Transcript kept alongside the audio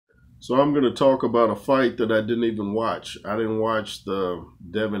So I'm going to talk about a fight that I didn't even watch. I didn't watch the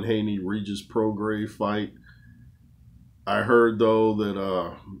Devin Haney Regis Prograis fight. I heard though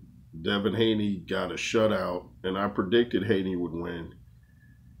that Devin Haney got a shutout, and I predicted Haney would win.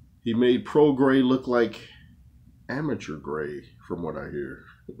 He made Prograis look like amateur Gray, from what I hear.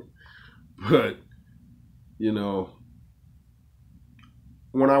 But you know,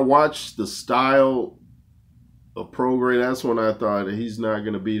 when I watched the style of Prograis, that's when I thought he's not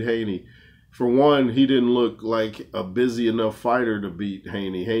going to beat Haney. For one, he didn't look like a busy enough fighter to beat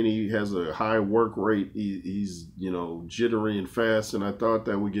Haney. Haney has a high work rate. He's jittery and fast, and I thought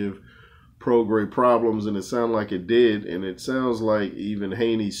that would give Prograis problems, and it sounded like it did. And it sounds like even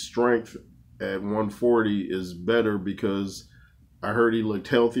Haney's strength at 140 is better because I heard he looked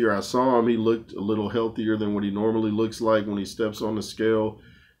healthier. I saw him. He looked a little healthier than what he normally looks like when he steps on the scale.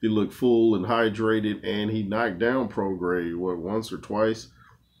 He looked full and hydrated, and he knocked down Prograis, once or twice.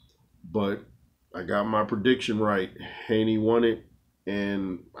 But I got my prediction right. Haney won it,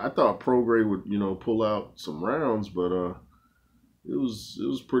 and I thought Prograis would, pull out some rounds, but it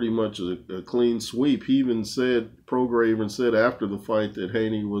was pretty much a clean sweep. Prograis even said after the fight that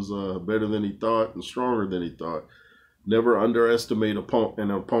Haney was better than he thought and stronger than he thought. Never underestimate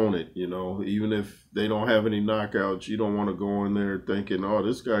an opponent, even if they don't have any knockouts. You don't want to go in there thinking, oh,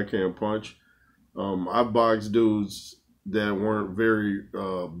 this guy can't punch. I boxed dudes that weren't very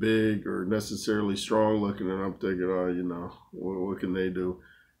big or necessarily strong looking, and I'm thinking, oh, what can they do?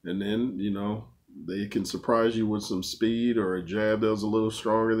 And then, they can surprise you with some speed or a jab that was a little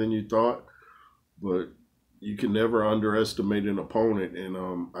stronger than you thought. But you can never underestimate an opponent. And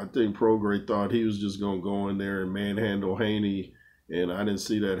I think Prograis thought he was just going to go in there and manhandle Haney, and I didn't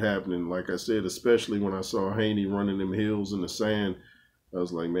see that happening. Like I said, especially when I saw Haney running them hills in the sand, I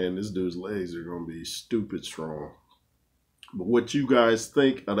was like, man, this dude's legs are going to be stupid strong. But what you guys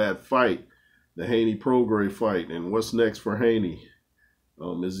think of that fight, the Haney-Prograis fight, and what's next for Haney?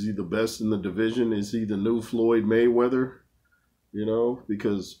 Is he the best in the division? Is he the new Floyd Mayweather?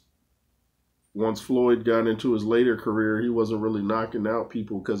 Because once Floyd got into his later career, he wasn't really knocking out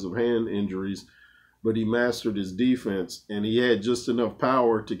people because of hand injuries, but he mastered his defense, and he had just enough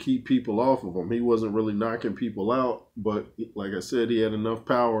power to keep people off of him. He wasn't really knocking people out, but like I said, he had enough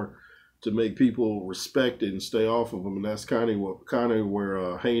power to make people respect it and stay off of him, and that's kind of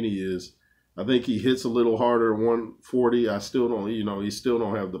where Haney is. I think he hits a little harder at 140. I still don't, he still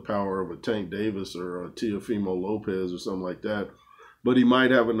don't have the power of a Tank Davis or a Teofimo Lopez or something like that. But he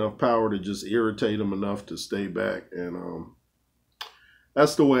might have enough power to just irritate him enough to stay back. And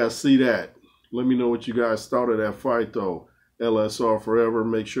that's the way I see that. Let me know what you guys thought of that fight, though. LSR forever.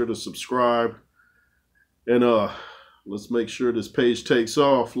 Make sure to subscribe. And let's make sure this page takes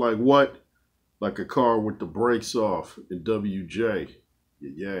off. Like what? Like a car with the brakes off. N.W.J.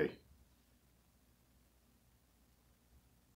 Yay.